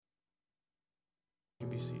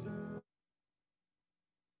be seated.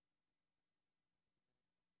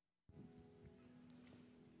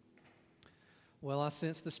 Well, I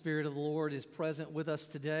sense the Spirit of the Lord is present with us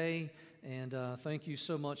today, and thank you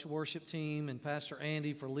so much, worship team and Pastor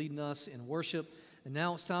Andy, for leading us in worship. And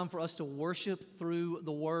now it's time for us to worship through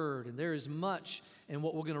the Word, and there is much in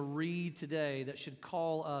what we're going to read today that should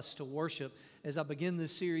call us to worship. As I begin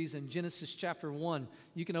this series in Genesis chapter 1,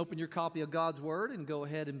 you can open your copy of God's Word and go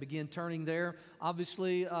ahead and begin turning there.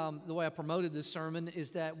 Obviously, the way I promoted this sermon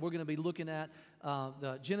is that we're going to be looking at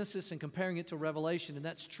the Genesis and comparing it to Revelation, and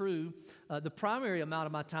that's true. The primary amount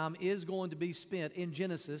of my time is going to be spent in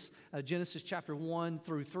Genesis, Genesis chapter 1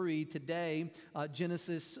 through 3. Today,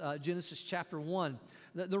 Genesis chapter 1.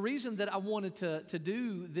 The reason that I wanted to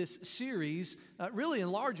do this series, really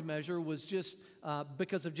in large measure, was just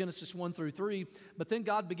because of Genesis 1 through 3. But then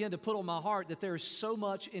God began to put on my heart that there is so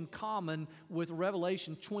much in common with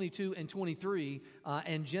Revelation 22 and 23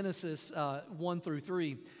 and Genesis 1 through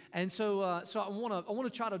 3. And so I want to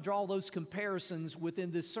try to draw those comparisons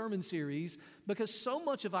within this sermon series, because so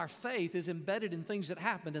much of our faith is embedded in things that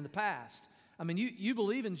happened in the past. I mean, you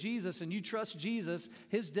believe in Jesus and you trust Jesus,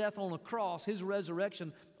 His death on a cross, His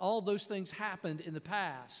resurrection, all those things happened in the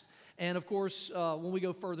past. And of course, when we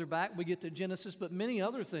go further back, we get to Genesis, but many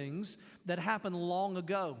other things that happened long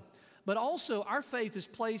ago. But also, our faith is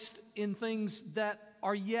placed in things that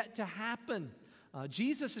are yet to happen.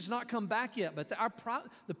 Jesus has not come back yet, but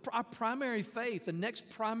our primary faith, the next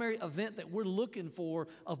primary event that we're looking for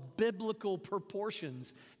of biblical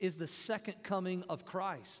proportions, is the second coming of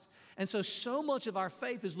Christ. And so much of our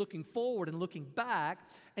faith is looking forward and looking back.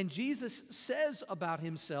 And Jesus says about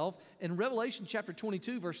Himself in Revelation chapter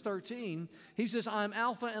 22, verse 13, He says, I am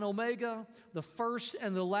Alpha and Omega, the first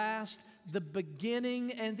and the last, the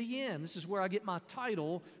beginning and the end. This is where I get my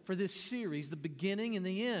title for this series, The Beginning and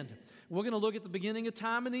the End. We're going to look at the beginning of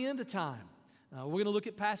time and the end of time. We're going to look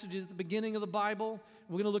at passages at the beginning of the Bible.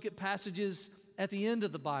 We're going to look at passages at the end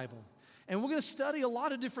of the Bible. And we're going to study a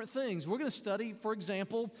lot of different things. We're going to study, for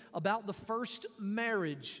example, about the first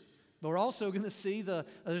marriage. But we're also going to see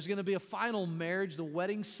there's going to be a final marriage, the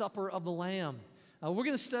wedding supper of the Lamb. We're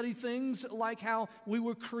going to study things like how we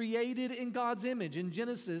were created in God's image in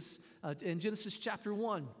Genesis chapter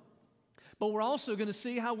 1. But we're also going to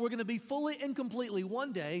see how we're going to be fully and completely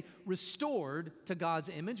one day restored to God's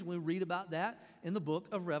image. We read about that in the book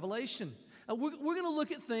of Revelation. We're going to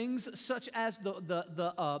look at things such as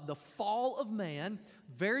the fall of man,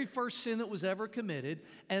 very first sin that was ever committed,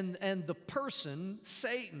 and the person,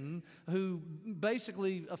 Satan, who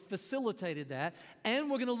basically facilitated that. And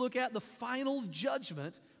we're going to look at the final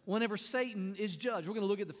judgment whenever Satan is judged. We're going to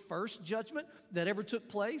look at the first judgment that ever took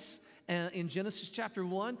place in Genesis chapter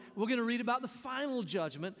 1. We're going to read about the final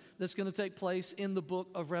judgment that's going to take place in the book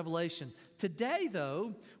of Revelation. Today,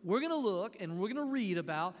 though, we're going to look and we're going to read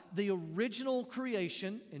about the original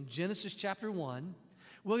creation in Genesis chapter 1.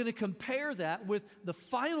 We're going to compare that with the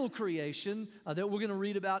final creation that we're going to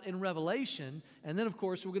read about in Revelation. And then, of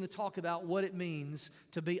course, we're going to talk about what it means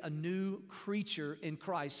to be a new creature in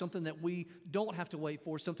Christ, something that we don't have to wait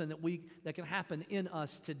for, something that can happen in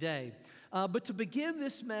us today. But to begin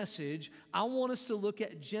this message, I want us to look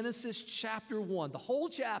at Genesis chapter 1, the whole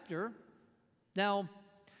chapter. Now,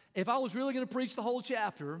 if I was really going to preach the whole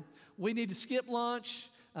chapter, we need to skip lunch.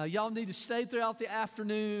 Y'all need to stay throughout the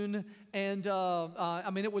afternoon, and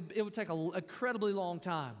it would take an incredibly long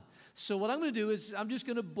time. So what I'm going to do is I'm just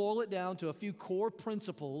going to boil it down to a few core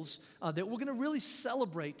principles that we're going to really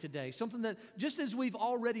celebrate today. Something that, just as we've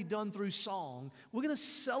already done through song, we're going to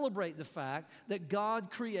celebrate the fact that God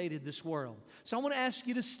created this world. So I want to ask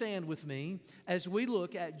you to stand with me as we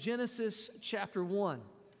look at Genesis chapter 1.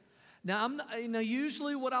 Now,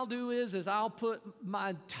 usually what I'll do is I'll put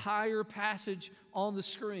my entire passage on the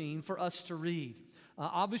screen for us to read.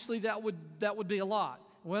 Obviously, that would be a lot.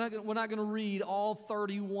 We're not going to read all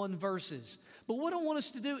 31 verses. But what I want us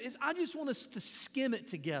to do is I just want us to skim it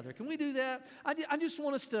together. Can we do that? I just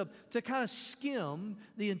want us to kind of skim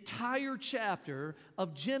the entire chapter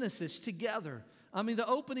of Genesis together. I mean, the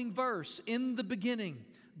opening verse, in the beginning,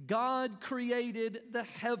 God created the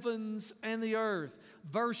heavens and the earth.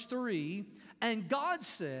 Verse 3, and God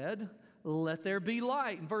said, let there be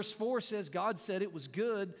light. And verse 4 says, God said it was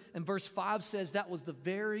good. And verse 5 says that was the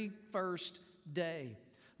very first day.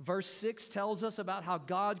 Verse 6 tells us about how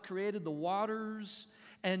God created the waters,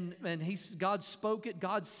 and God spoke it.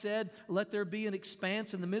 God said, let there be an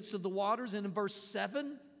expanse in the midst of the waters. And in verse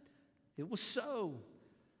 7, it was so.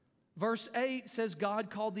 Verse 8 says God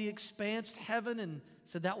called the expanse heaven and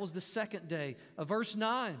said that was the second day. Verse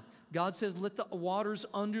 9, God says, let the waters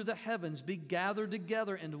under the heavens be gathered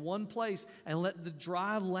together into one place, and let the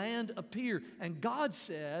dry land appear. And God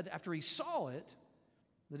said, after he saw it,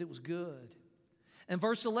 that it was good. And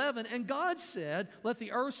verse 11, and God said, let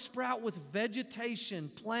the earth sprout with vegetation,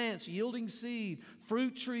 plants yielding seed,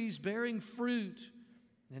 fruit trees bearing fruit.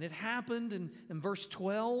 And it happened in verse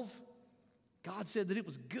 12. God said that it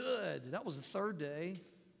was good. That was the third day.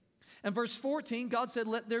 And verse 14, God said,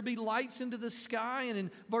 let there be lights into the sky. And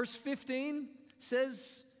in verse 15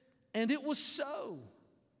 says, and it was so.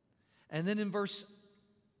 And then in verse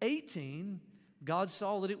 18, God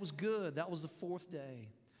saw that it was good. That was the fourth day.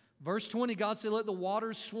 Verse 20, God said, let the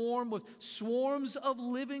waters swarm with swarms of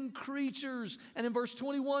living creatures. And in verse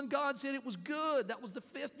 21, God said it was good. That was the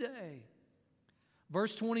fifth day.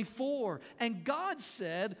 Verse 24, and God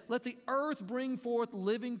said, let the earth bring forth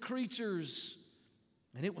living creatures.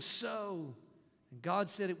 And it was so. And God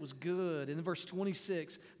said it was good. And in verse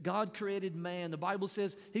 26, God created man. The Bible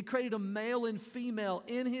says he created a male and female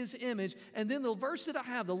in his image. And then the verse that I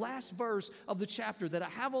have, the last verse of the chapter that I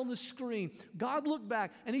have on the screen, God looked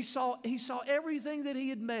back and he saw everything that he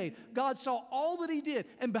had made. God saw all that he did.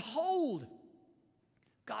 And behold,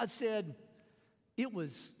 God said, it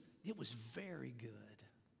was very good.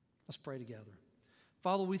 Let's pray together.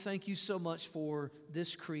 Father, we thank you so much for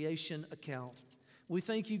this creation account. We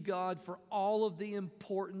thank you, God, for all of the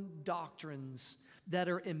important doctrines that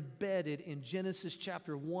are embedded in Genesis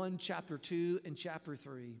chapter 1, chapter 2, and chapter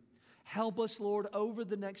 3. Help us, Lord, over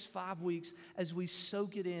the next 5 weeks as we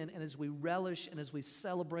soak it in and as we relish and as we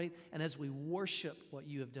celebrate and as we worship what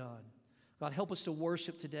you have done. God, help us to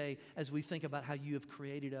worship today as we think about how you have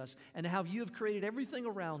created us and how you have created everything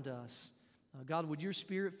around us. God, would your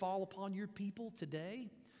Spirit fall upon your people today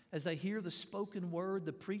as they hear the spoken word,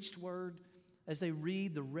 the preached word, as they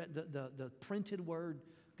read the printed word.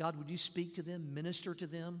 God, would you speak to them, minister to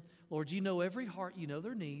them? Lord, you know every heart, you know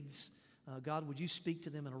their needs. God, would you speak to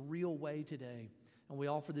them in a real way today? And we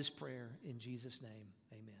offer this prayer in Jesus' name.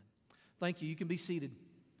 Amen. Thank you. You can be seated.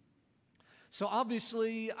 So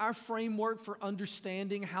obviously, our framework for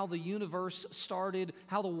understanding how the universe started,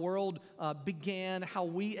 how the world began, how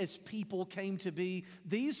we as people came to be,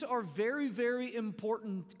 these are very, very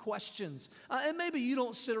important questions. And maybe you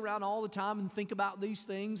don't sit around all the time and think about these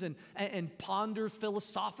things and ponder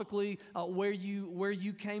philosophically where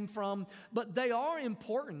you came from, but they are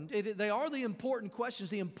important. They are the important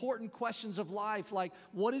questions of life, like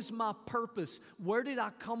what is my purpose? Where did I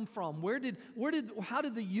come from? How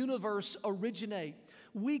did the universe originate?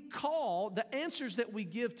 We call the answers that we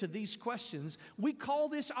give to these questions, we call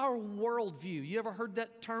this our worldview. You ever heard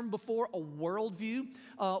that term before, a worldview?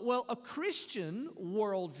 Well, a Christian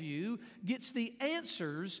worldview gets the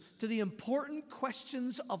answers to the important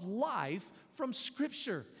questions of life from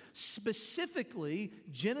Scripture, specifically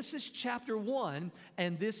Genesis chapter 1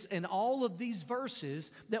 and all of these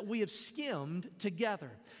verses that we have skimmed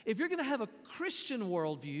together. If you're going to have a Christian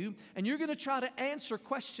worldview and you're going to try to answer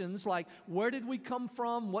questions like where did we come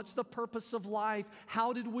from, what's the purpose of life,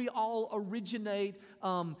 how did we all originate,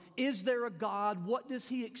 is there a God, what does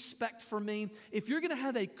He expect from me? If you're going to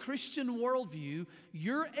have a Christian worldview,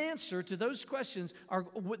 your answer to those questions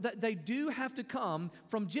they do have to come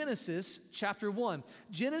from Genesis chapter 1.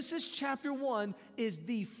 Genesis chapter 1 is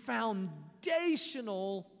the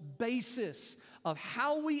foundational basis of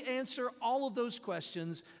how we answer all of those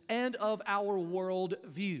questions and of our world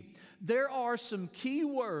view. There are some key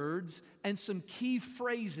words and some key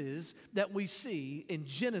phrases that we see in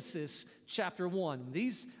Genesis chapter 1.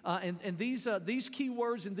 These key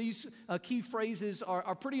words and these key phrases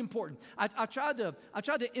are pretty important. I tried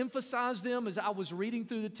to emphasize them as I was reading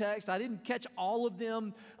through the text. I didn't catch all of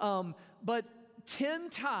them, but 10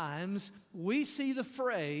 times we see the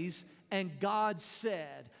phrase, and God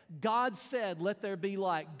said. God said, let there be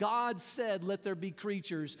light. God said, let there be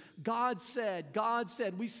creatures. God said, God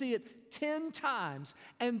said. We see it 10 times.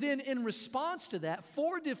 And then in response to that,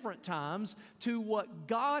 4 different times to what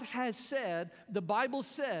God has said, the Bible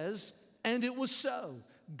says, and it was so.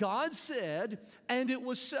 God said, and it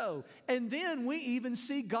was so. And then we even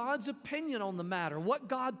see God's opinion on the matter, what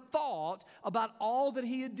God thought about all that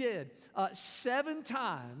He had did. 7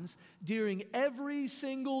 times during every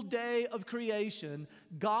single day of creation,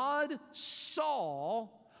 God saw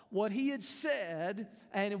what He had said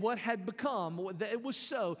and what had become. It was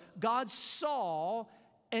so. God saw,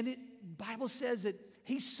 and the Bible says that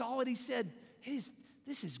He saw it. He said,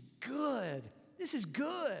 this is good. This is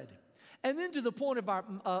good. And then to the point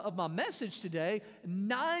of my message today,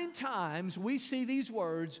 9 times we see these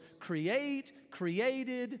words, create,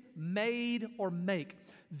 created, made, or make.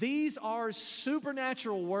 These are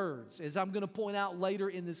supernatural words, as I'm going to point out later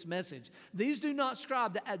in this message. These do not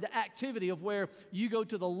describe the activity of where you go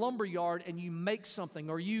to the lumber yard and you make something,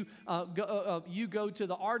 or you go to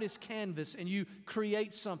the artist's canvas and you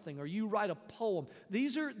create something, or you write a poem.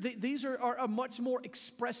 These are much more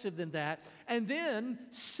expressive than that. And then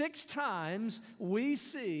 6 times we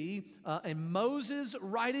see in Moses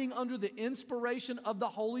writing under the inspiration of the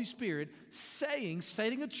Holy Spirit,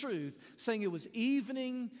 stating a truth, saying it was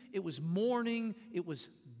evening, it was morning, it was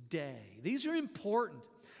day. These are important.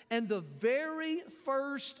 And the very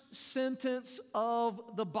first sentence of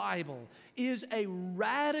the Bible is a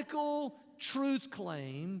radical truth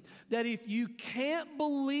claim that if you can't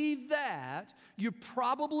believe that, you're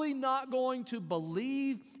probably not going to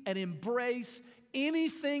believe and embrace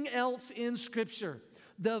anything else in Scripture.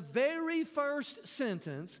 The very first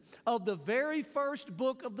sentence of the very first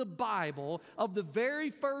book of the Bible, of the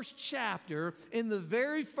very first chapter, in the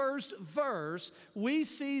very first verse, we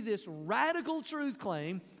see this radical truth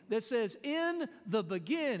claim that says, in the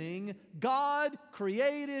beginning, God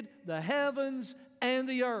created the heavens and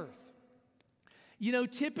the earth. You know,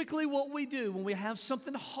 typically what we do when we have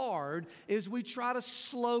something hard is we try to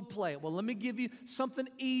slow play it. Well, let me give you something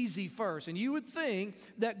easy first. And you would think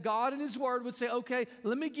that God in His Word would say, okay,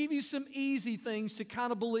 let me give you some easy things to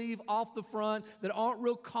kind of believe off the front that aren't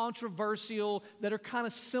real controversial, that are kind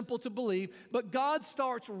of simple to believe. But God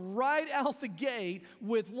starts right out the gate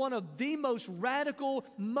with one of the most radical,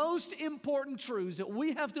 most important truths that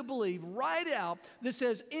we have to believe right out that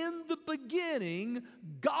says, in the beginning,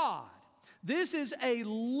 God. This is a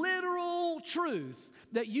literal truth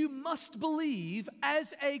that you must believe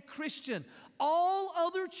as a Christian. All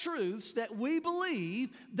other truths that we believe,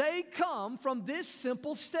 they come from this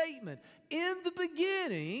simple statement. In the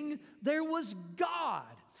beginning, there was God.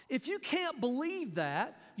 If you can't believe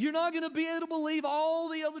that, you're not going to be able to believe all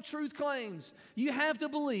the other truth claims. You have to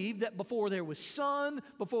believe that before there was sun,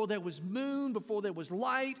 before there was moon, before there was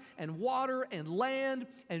light and water and land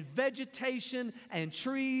and vegetation and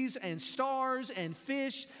trees and stars and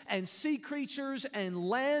fish and sea creatures and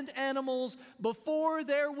land animals, before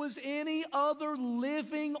there was any other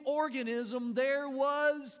living organism, there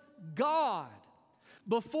was God.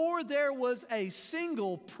 Before there was a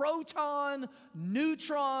single proton,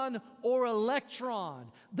 neutron, or electron,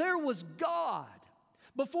 there was God.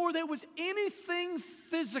 Before there was anything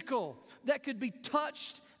physical that could be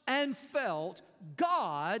touched and felt,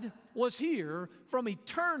 God was here from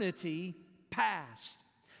eternity past.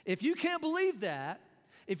 If you can't believe that,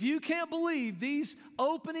 if you can't believe these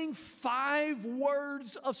opening 5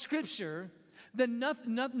 words of Scripture, then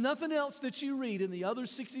nothing else that you read in the other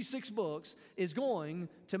 66 books is going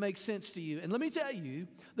to make sense to you. And let me tell you,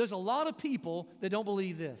 there's a lot of people that don't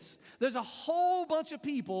believe this. There's a whole bunch of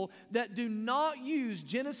people that do not use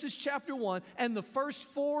Genesis chapter 1 and the first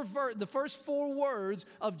four words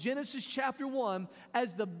of Genesis chapter 1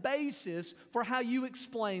 as the basis for how you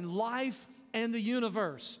explain life and the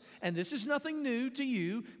universe. And this is nothing new to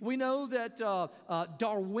you. We know that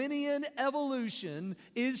Darwinian evolution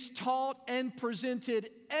is taught and presented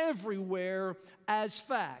everywhere as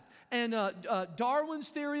fact. And Darwin's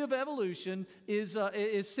theory of evolution is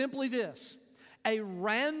simply this. A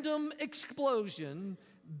random explosion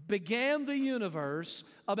began the universe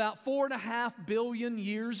about 4.5 billion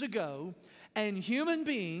years ago, and human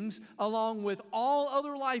beings, along with all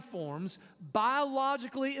other life forms,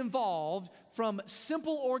 biologically evolved from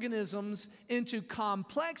simple organisms into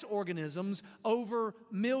complex organisms over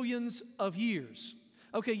millions of years.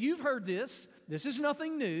 Okay, you've heard this. This is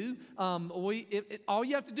nothing new. All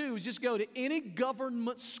you have to do is just go to any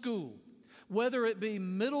government school, whether it be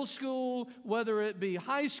middle school, whether it be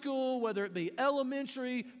high school, whether it be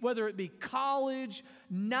elementary, whether it be college.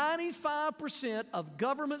 95% of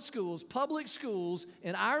government schools, public schools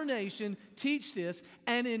in our nation teach this,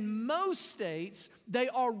 and in most states, they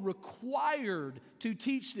are required to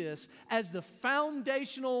teach this as the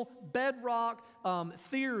foundational bedrock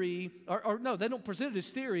theory, or no, they don't present it as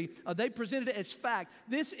theory, they present it as fact.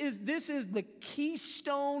 This is the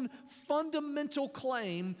keystone fundamental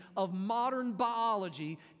claim of modern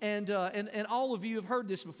biology, and all of you have heard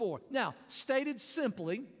this before. Now, stated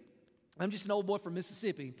simply, I'm just an old boy from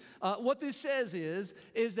Mississippi. What this says is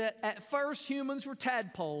that at first humans were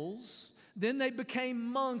tadpoles, then they became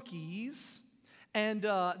monkeys, and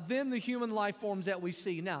then the human life forms that we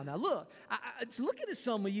see now. Now look, looking at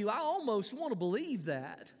some of you, I almost want to believe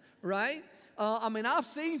that, right? I've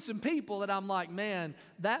seen some people that I'm like, man,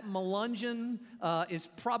 that Melungeon is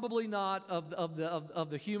probably not of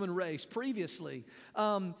the human race previously.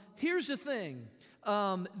 Here's the thing.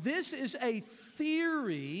 This is a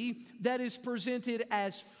theory that is presented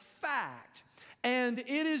as fact. And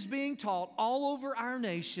it is being taught all over our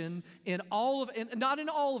nation, not in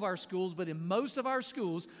all of our schools, but in most of our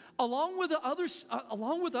schools, along with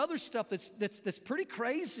other stuff that's pretty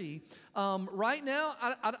crazy. Right now,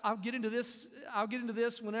 I'll get into this. I'll get into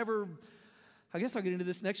this whenever. I guess I'll get into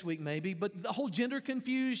this next week maybe, but the whole gender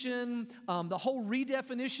confusion, the whole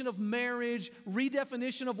redefinition of marriage,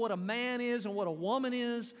 redefinition of what a man is and what a woman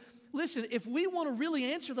is. Listen, if we want to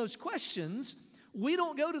really answer those questions, we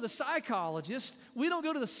don't go to the psychologist, we don't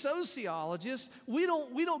go to the sociologist, we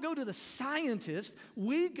don't go to the scientist.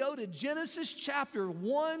 We go to Genesis chapter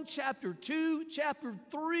 1, chapter 2, chapter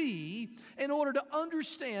 3 in order to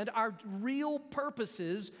understand our real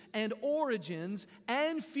purposes and origins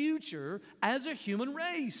and future as a human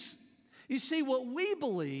race. You see, what we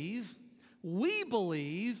believe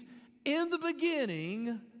in the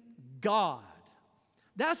beginning, God.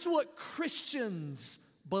 That's what Christians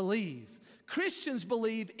believe. Christians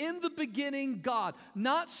believe in the beginning God,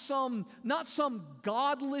 not some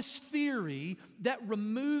godless theory that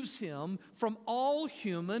removes him from all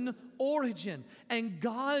human origin. And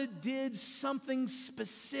God did something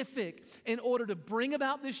specific in order to bring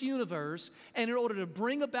about this universe and in order to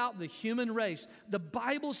bring about the human race. The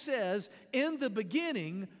Bible says, in the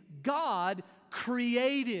beginning, God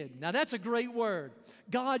created. Now that's a great word.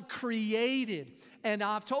 God created. And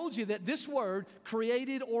I've told you that this word,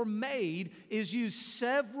 created or made, is used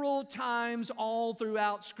several times all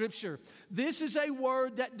throughout Scripture. This is a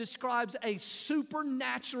word that describes a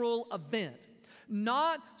supernatural event.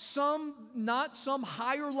 Not some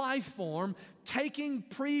higher life form taking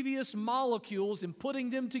previous molecules and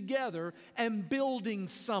putting them together and building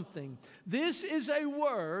something. This is a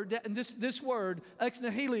word, and this word, ex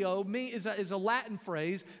nihilo, is a Latin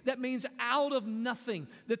phrase that means out of nothing.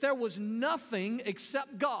 That there was nothing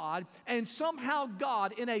except God, and somehow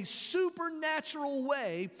God, in a supernatural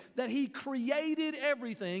way, that He created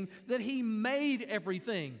everything, that He made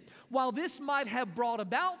everything. While this might have brought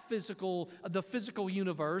about the physical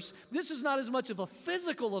universe, this is not as much of a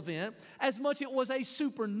physical event as much it was a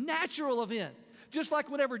supernatural event. Just like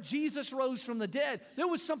whenever Jesus rose from the dead, there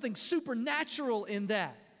was something supernatural in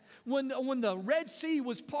that. When the Red Sea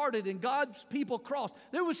was parted and God's people crossed,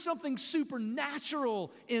 there was something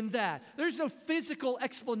supernatural in that. There's no physical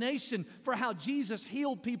explanation for how Jesus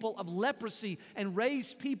healed people of leprosy and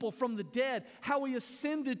raised people from the dead, how He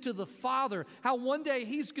ascended to the Father, how one day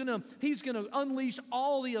He's gonna unleash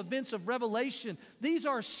all the events of Revelation. These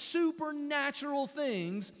are supernatural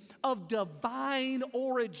things of divine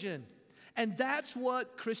origin. And that's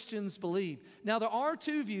what Christians believe. Now, there are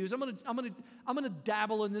two views. I'm gonna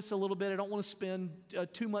dabble in this a little bit. I don't want to spend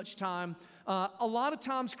too much time. A lot of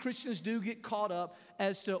times Christians do get caught up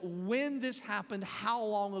as to when this happened, how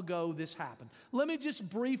long ago this happened. Let me just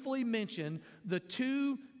briefly mention the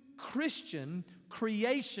two Christian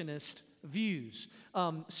creationist views.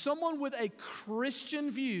 Someone with a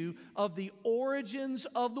Christian view of the origins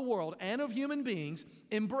of the world and of human beings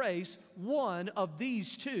embrace one of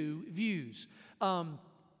these two views.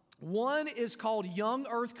 One is called young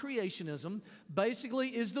earth creationism. Basically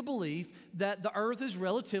is the belief that the earth is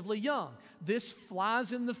relatively young. This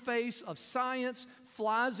flies in the face of science,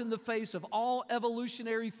 flies in the face of all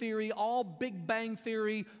evolutionary theory, all Big Bang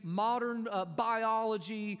theory, modern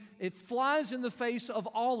biology. It flies in the face of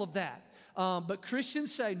all of that. But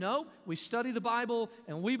Christians say, no, we study the Bible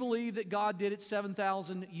and we believe that God did it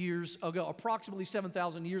 7,000 years ago, approximately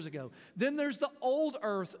 7,000 years ago. Then there's the old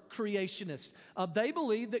earth creationists. They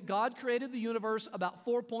believe that God created the universe about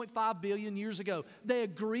 4.5 billion years ago. They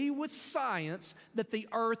agree with science that the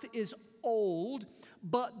earth is old,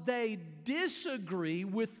 but they disagree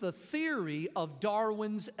with the theory of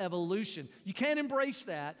Darwin's evolution. You can't embrace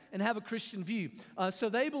that and have a Christian view. So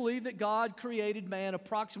they believe that God created man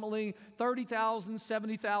approximately 30,000,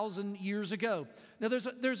 70,000 years ago. Now,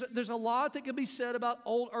 there's a lot that can be said about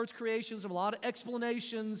old earth creations, a lot of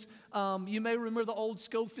explanations. You may remember the old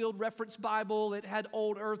Scofield Reference Bible. It had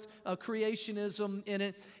old earth creationism in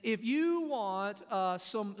it. If you want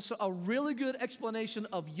a really good explanation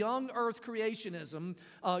of young earth creationism,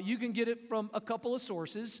 you can get it from a couple of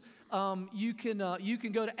sources. You can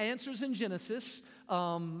go to Answers in Genesis,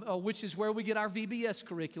 which is where we get our VBS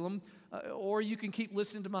curriculum, or you can keep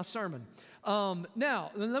listening to my sermon.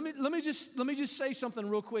 Now, let me just say something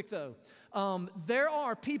real quick though. There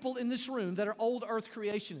are people in this room that are old earth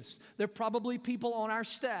creationists. There are probably people on our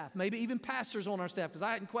staff, maybe even pastors on our staff, because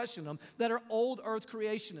I hadn't questioned them, that are old earth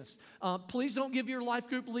creationists. Please don't give your life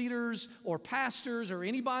group leaders or pastors or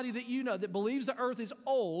anybody that you know that believes the earth is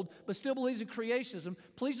old but still believes in creationism,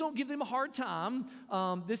 please don't give them a hard time.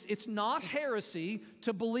 It's not heresy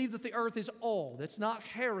to believe that the earth is old. It's not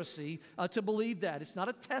heresy to believe that. It's not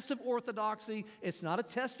a test of orthodoxy. It's not a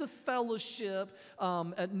test of fellowship.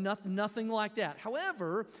 Nothing like that.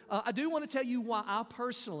 However, I do want to tell you why I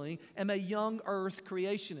personally am a young earth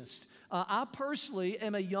creationist. I personally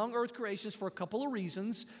am a young earth creationist for a couple of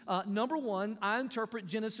reasons. Number one, I interpret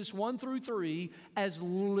Genesis 1 through 3 as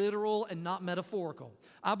literal and not metaphorical.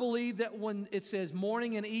 I believe that when it says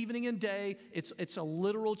morning and evening and day, it's a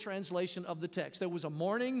literal translation of the text. There was a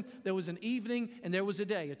morning, there was an evening, and there was a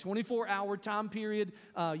day, a 24-hour time period.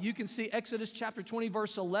 You can see Exodus chapter 20,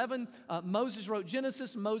 verse 11. Moses wrote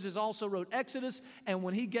Genesis. Moses also wrote Exodus. And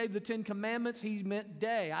when he gave the Ten Commandments, he meant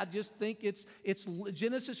day. I just think it's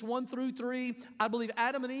Genesis 1 through 3. I believe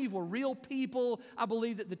Adam and Eve were real people. I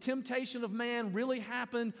believe that the temptation of man really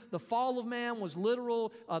happened. The fall of man was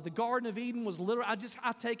literal. The Garden of Eden was literal.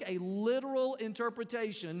 I take a literal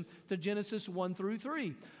interpretation to Genesis 1 through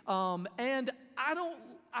 3. And I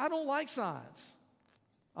don't like science.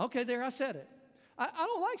 Okay, there I said it. I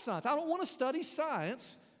don't like science. I don't want to study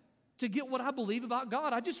science to get what I believe about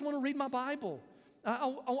God. I just want to read my Bible. I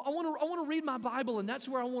want to read my Bible, and that's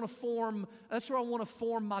where I want to form. That's where I want to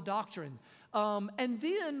form my doctrine. And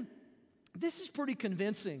then this is pretty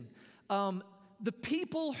convincing. The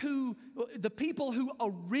people who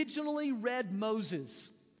originally read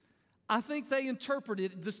Moses, I think they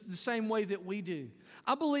interpreted it the same way that we do.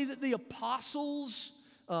 I believe that the apostles,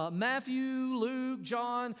 Matthew, Luke,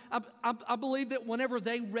 John, I believe that whenever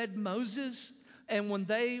they read Moses and when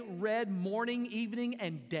they read morning, evening,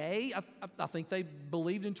 and day, I think they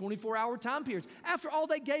believed in 24-hour time periods. After all,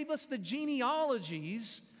 they gave us the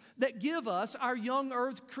genealogies that give us our young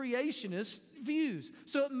earth creationist views.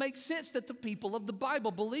 So it makes sense that the people of the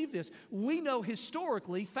Bible believe this. We know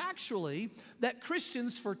historically, factually, that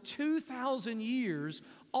Christians for 2,000 years,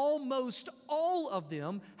 almost all of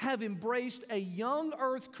them have embraced a young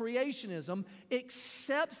earth creationism,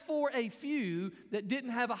 except for a few that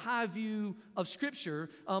didn't have a high view of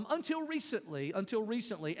Scripture until recently.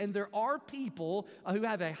 And there are people who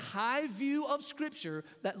have a high view of Scripture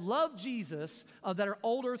that love Jesus, that are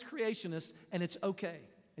old earth creationists, and it's okay.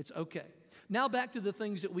 It's okay. Now back to the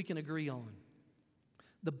things that we can agree on.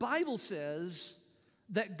 The Bible says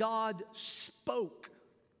that God spoke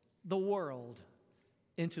the world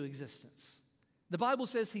into existence. The Bible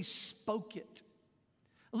says He spoke it.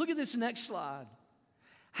 Look at this next slide.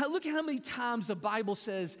 Look at how many times the Bible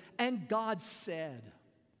says, and God said.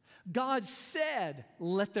 God said,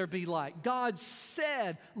 let there be light. God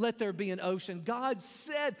said, let there be an ocean. God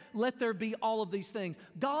said, let there be all of these things.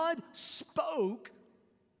 God spoke,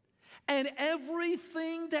 and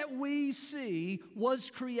everything that we see was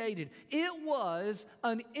created. It was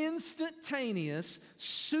an instantaneous,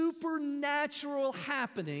 supernatural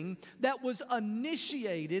happening that was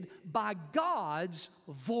initiated by God's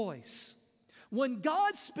voice. When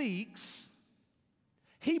God speaks,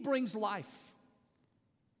 He brings life.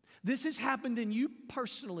 This has happened in you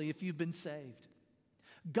personally if you've been saved.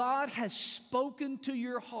 God has spoken to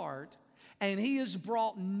your heart, and He has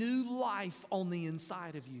brought new life on the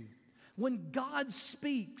inside of you. When God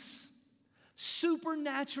speaks,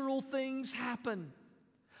 supernatural things happen.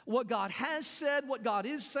 What God has said, what God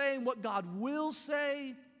is saying, what God will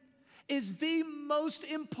say is the most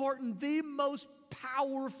important, the most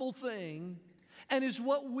powerful thing, and is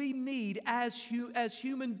what we need as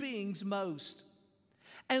human beings most.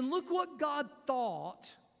 And look what God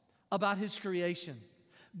thought about His creation.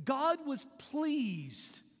 God was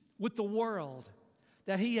pleased with the world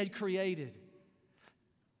that He had created.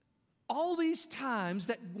 All these times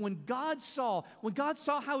that when God saw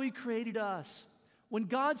how He created us, when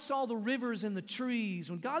God saw the rivers and the trees,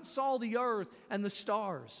 when God saw the earth and the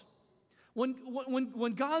stars,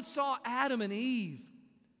 when God saw Adam and Eve,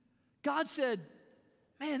 God said,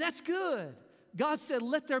 man, that's good. God said,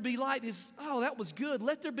 let there be light. Oh, that was good.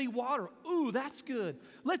 Let there be water. Ooh, that's good.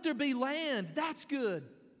 Let there be land. That's good.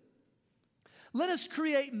 Let us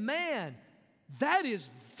create man. That is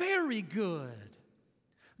very good.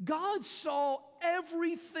 God saw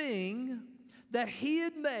everything that He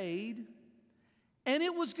had made, and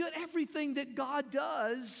it was good. Everything that God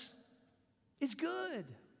does is good.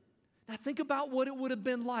 Now think about what it would have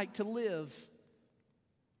been like to live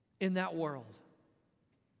in that world.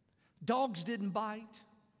 Dogs didn't bite.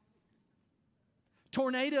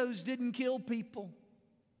 Tornadoes didn't kill people.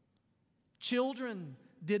 Children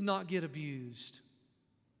did not get abused.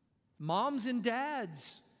 Moms and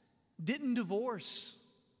dads didn't divorce.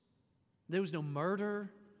 There was no murder.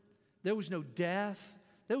 There was no death.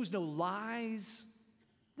 There was no lies.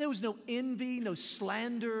 There was no envy, no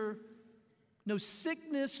slander, no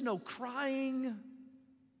sickness, no crying.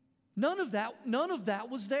 None of that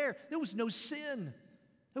was there. There was no sin.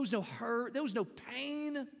 There was no hurt. There was no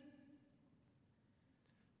pain.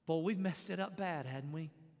 Boy, we've messed it up bad, hadn't we?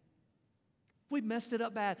 We've messed it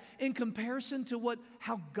up bad in comparison to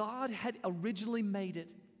how God had originally made it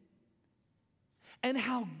and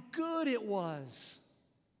how good it was.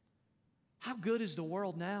 How good is the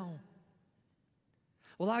world now?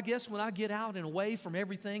 Well, I guess when I get out and away from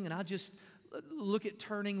everything and I just look at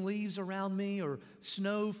turning leaves around me or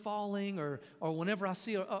snow falling or whenever I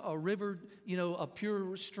see a river, a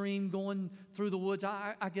pure stream going through the woods,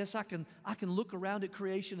 I guess I can look around at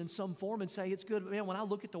creation in some form and say it's good. But man, when I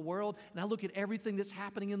look at the world and I look at everything that's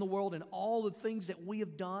happening in the world and all the things that we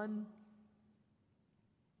have done,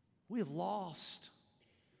 we have lost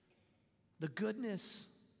the goodness.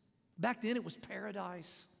 Back then it was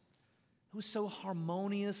paradise. It was so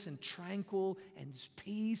harmonious and tranquil and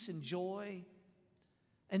peace and joy.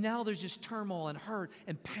 And now there's just turmoil and hurt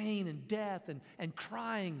and pain and death and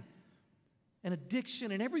crying and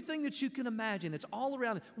addiction and everything that you can imagine. It's all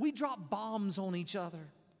around. We drop bombs on each other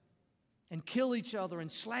and kill each other and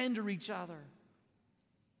slander each other.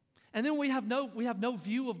 And then we have no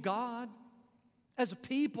view of God as a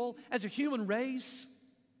people, as a human race.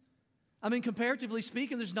 I mean, comparatively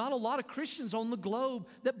speaking, there's not a lot of Christians on the globe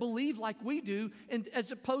that believe like we do, and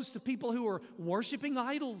as opposed to people who are worshiping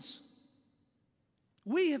idols.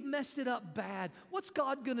 We have messed it up bad. What's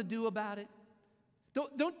God going to do about it?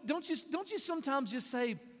 Don't you sometimes just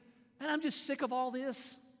say, man, I'm just sick of all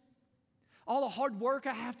this. All the hard work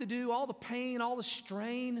I have to do, all the pain, all the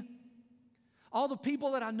strain, all the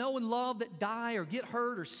people that I know and love that die or get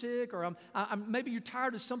hurt or sick, or maybe you're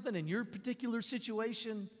tired of something in your particular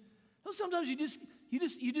situation. Sometimes you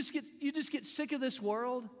just get sick of this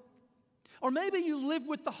world. Or maybe you live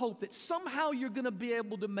with the hope that somehow you're going to be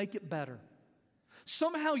able to make it better.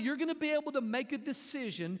 Somehow you're going to be able to make a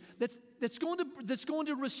decision that's going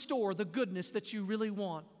to restore the goodness that you really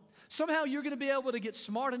want. Somehow you're going to be able to get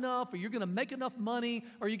smart enough, or you're going to make enough money,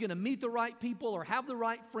 or you're going to meet the right people, or have the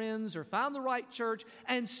right friends, or find the right church,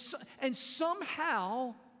 and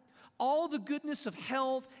somehow all the goodness of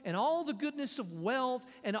health and all the goodness of wealth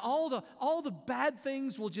and all the bad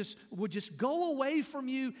things will just go away from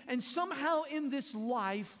you, and somehow in this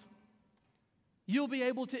life you'll be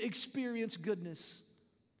able to experience goodness.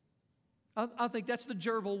 I think that's the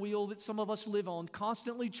gerbil wheel that some of us live on,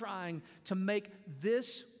 constantly trying to make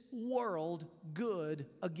this world good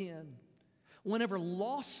again, whenever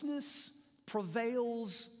lostness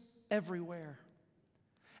prevails everywhere.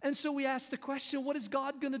 And so we ask the question, what is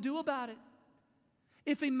God going to do about it?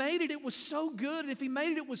 If He made it, it was so good, and if He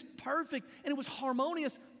made it, it was perfect, and it was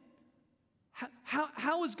harmonious,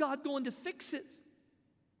 how is God going to fix it?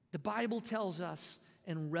 The Bible tells us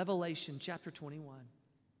in Revelation chapter 21.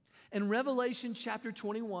 In Revelation chapter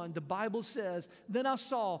 21, the Bible says, then I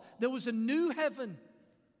saw there was a new heaven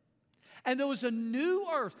and there was a new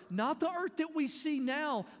earth, not the earth that we see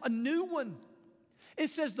now, a new one. It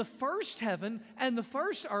says the first heaven and the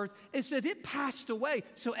first earth, it said it passed away.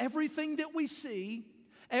 So everything that we see,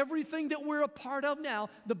 everything that we're a part of now,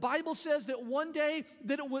 the Bible says that one day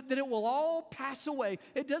that it will all pass away.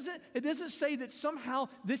 It doesn't say that somehow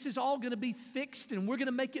this is all going to be fixed and we're going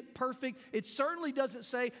to make it perfect. It certainly doesn't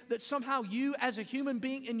say that somehow you as a human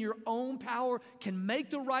being in your own power can make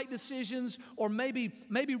the right decisions, or maybe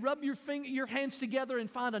rub your hands together and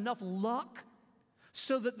find enough luck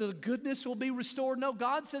so that the goodness will be restored. No,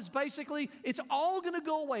 God says basically it's all going to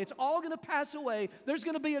go away. It's all going to pass away. There's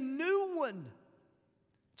going to be a new one.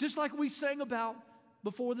 Just like we sang about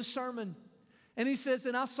before the sermon. And He says,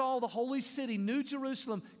 and I saw the holy city, New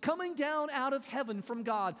Jerusalem, coming down out of heaven from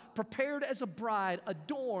God, prepared as a bride,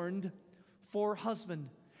 adorned for her husband.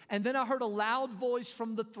 And then I heard a loud voice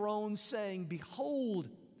from the throne saying, behold,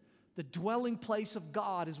 the dwelling place of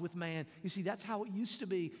God is with man. You see, that's how it used to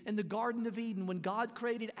be in the Garden of Eden when God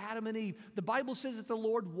created Adam and Eve. The Bible says that the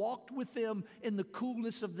Lord walked with them in the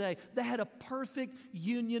coolness of the day. They had a perfect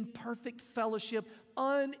union, perfect fellowship,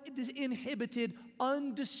 uninhibited,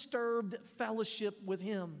 undisturbed fellowship with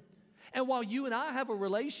Him. And while you and I have a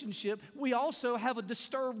relationship, we also have a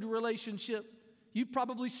disturbed relationship. You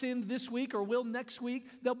probably sinned this week or will next week.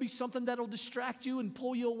 There'll be something that'll distract you and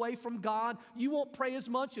pull you away from God. You won't pray as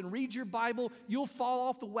much and read your Bible. You'll fall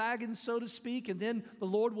off the wagon, so to speak, and then the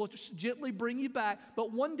Lord will just gently bring you back.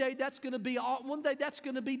 But one day that's going to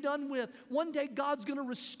be done with. One day God's going to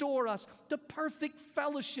restore us to perfect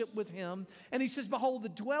fellowship with Him. And He says, behold, the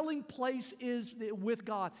dwelling place is with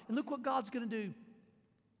God. And look what God's going to do.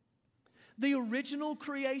 The original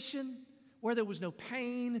creation, where there was no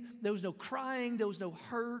pain, there was no crying, there was no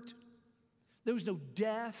hurt, there was no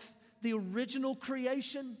death, the original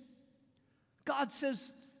creation, God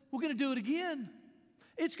says, we're going to do it again.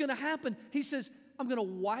 It's going to happen. He says, I'm going to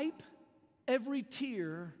wipe every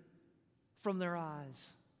tear from their eyes.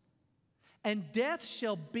 And death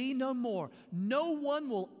shall be no more. No one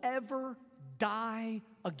will ever die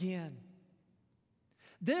again.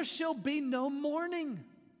 There shall be no mourning.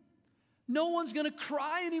 No one's going to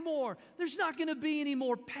cry anymore. There's not going to be any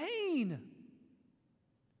more pain.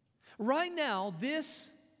 Right now, this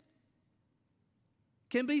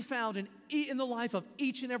can be found in the life of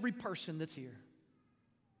each and every person that's here.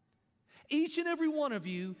 Each and every one of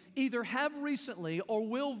you either have recently or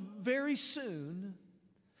will very soon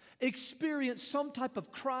experience some type of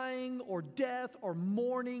crying or death or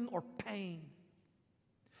mourning or pain.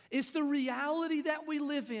 It's the reality that we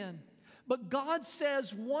live in. But God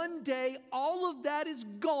says one day all of that is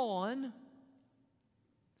gone,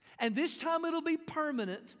 and this time it'll be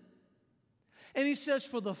permanent. And He says,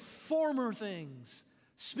 for the former things,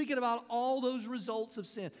 speaking about all those results of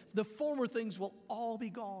sin, the former things will all be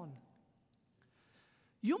gone.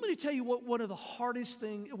 You want me to tell you what one of the hardest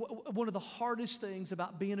things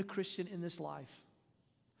about being a Christian in this life?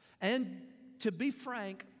 And to be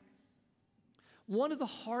frank, one of the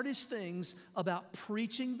hardest things about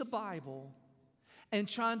preaching the Bible and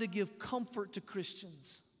trying to give comfort to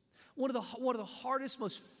Christians, one of the hardest,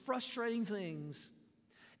 most frustrating things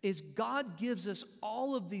is God gives us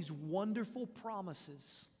all of these wonderful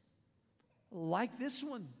promises, like this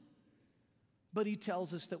one, but He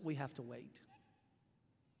tells us that we have to wait.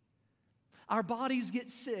 Our bodies get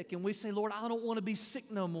sick and we say, Lord, I don't want to be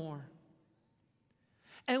sick no more.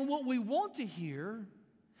 And what we want to hear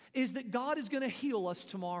is that God is going to heal us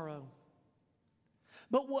tomorrow.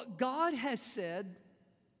 But what God has said,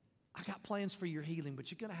 I got plans for your healing,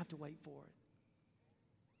 but you're going to have to wait for it.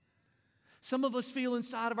 Some of us feel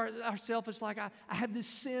inside of ourselves, it's like I have this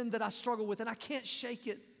sin that I struggle with and I can't shake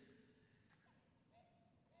it.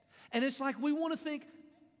 And it's like we want to think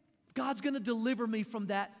God's going to deliver me from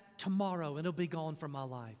that tomorrow and it'll be gone from my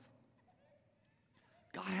life.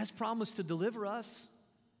 God has promised to deliver us.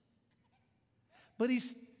 But He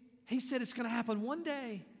said it's going to happen one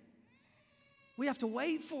day. We have to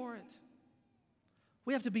wait for it.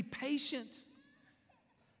 We have to be patient.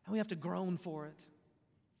 And we have to groan for it.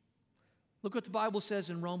 Look what the Bible says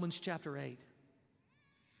in Romans chapter 8.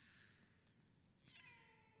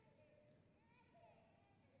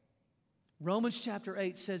 Romans chapter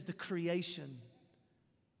 8 says the creation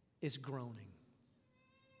is groaning.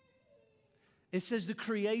 It says the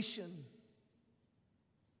creation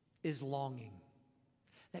is longing.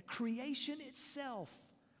 That creation itself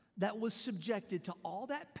that was subjected to all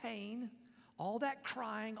that pain, all that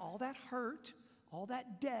crying, all that hurt, all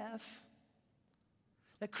that death,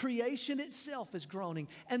 that creation itself is groaning.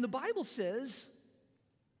 And the Bible says,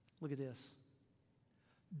 look at this,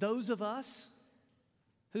 those of us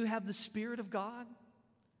who have the Spirit of God,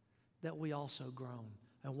 that we also groan.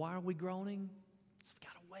 And why are we groaning? Because we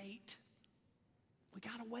got to wait. We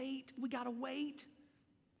got to wait. We got to wait.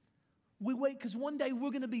 We wait because one day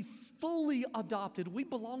we're going to be fully adopted. We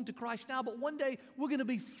belong to Christ now, but one day we're going to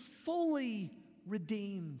be fully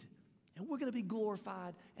redeemed. And we're going to be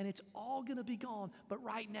glorified, and it's all going to be gone. But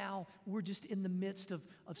right now, we're just in the midst of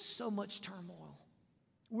so much turmoil.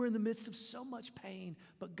 We're in the midst of so much pain,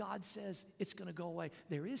 but God says it's going to go away.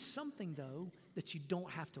 There is something, though, that you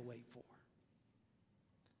don't have to wait for.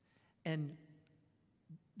 And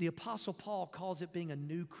the Apostle Paul calls it being a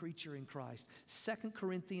new creature in Christ. 2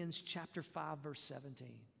 Corinthians chapter 5, verse 17.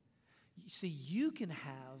 You see, you can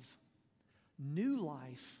have new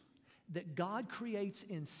life that God creates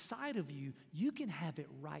inside of you. You can have it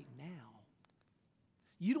right now.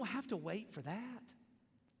 You don't have to wait for that.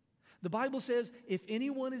 The Bible says, if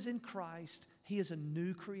anyone is in Christ, he is a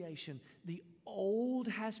new creation. The old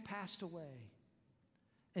has passed away,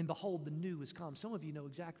 and behold, the new has come. Some of you know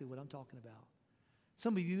exactly what I'm talking about.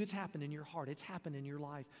 Some of you, it's happened in your heart. It's happened in your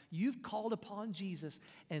life. You've called upon Jesus,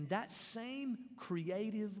 and that same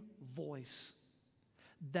creative voice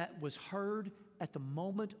that was heard at the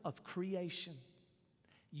moment of creation,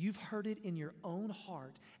 You've heard it in your own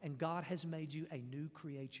heart, and God has made you a new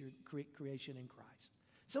creation in Christ.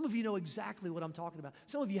 Some of you know exactly what I'm talking about.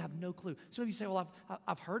 Some of you have no clue. Some of you say, well,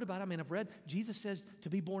 I've heard about it. I mean, I've read, Jesus says to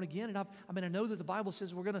be born again. And I know that the Bible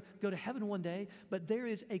says we're going to go to heaven one day. But there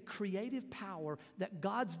is a creative power that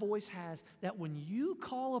God's voice has that when you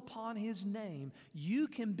call upon His name, you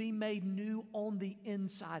can be made new on the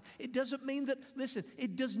inside. It doesn't mean that, listen,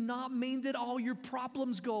 it does not mean that all your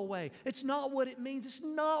problems go away. It's not what it means. It's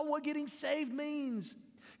not what getting saved means.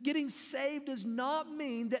 Getting saved does not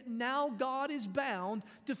mean that now God is bound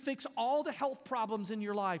to fix all the health problems in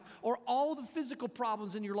your life or all the physical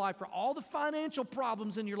problems in your life or all the financial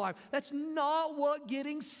problems in your life. That's not what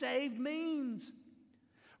getting saved means.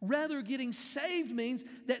 Rather, getting saved means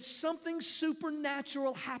that something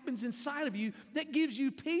supernatural happens inside of you that gives you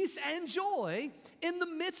peace and joy in the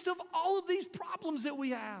midst of all of these problems that we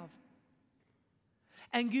have,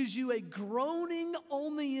 and gives you a groaning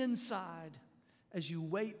on the inside as you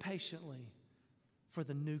wait patiently for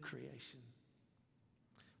the new creation.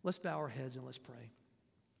 Let's bow our heads and let's pray.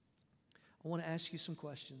 I want to ask you some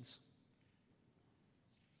questions.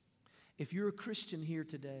 If you're a Christian here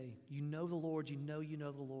today, you know the Lord, you know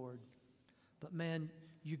the Lord, but man,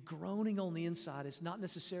 you're groaning on the inside. It's not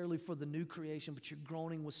necessarily for the new creation, but you're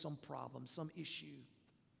groaning with some problem, some issue.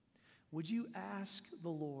 Would you ask the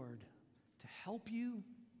Lord to help you?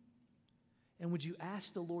 And would you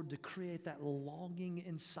ask the Lord to create that longing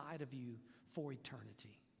inside of you for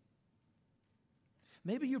eternity?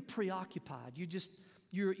 Maybe you're preoccupied.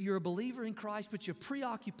 You're a believer in Christ, but you're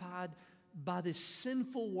preoccupied by this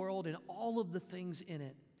sinful world and all of the things in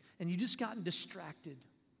it. And you've just gotten distracted.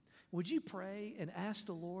 Would you pray and ask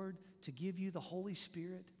the Lord to give you the Holy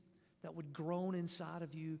Spirit that would groan inside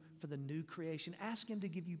of you for the new creation? Ask Him to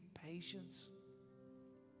give you patience.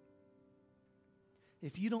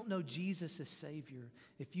 If you don't know Jesus as Savior,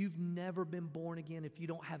 if you've never been born again, if you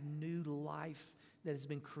don't have new life that has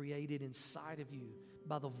been created inside of you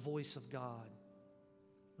by the voice of God,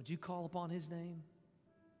 would you call upon His name?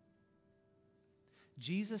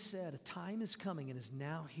 Jesus said, a time is coming and is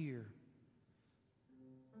now here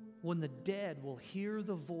when the dead will hear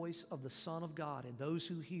the voice of the Son of God, and those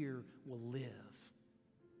who hear will live.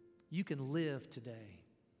 You can live today.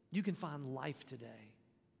 You can find life today.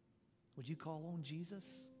 Would you call on Jesus?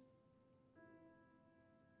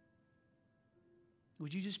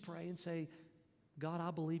 Would you just pray and say, God,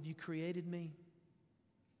 I believe you created me.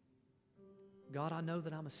 God, I know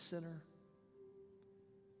that I'm a sinner.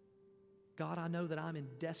 God, I know that I'm in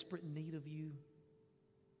desperate need of you.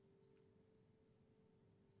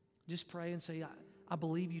 Just pray and say, I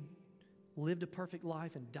believe you lived a perfect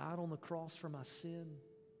life and died on the cross for my sin.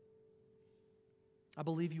 I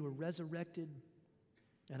believe you were resurrected,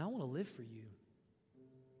 and I want to live for you.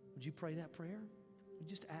 Would you pray that prayer? You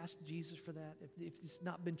just ask Jesus for that. If it's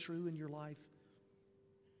not been true in your life,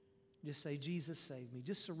 just say, Jesus, save me.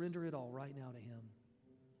 Just surrender it all right now to Him.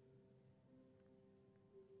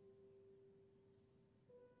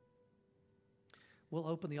 We'll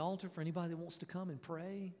open the altar for anybody that wants to come and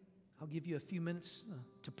pray. I'll give you a few minutes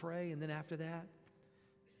to pray, and then after that,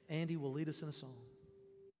 Andy will lead us in a song.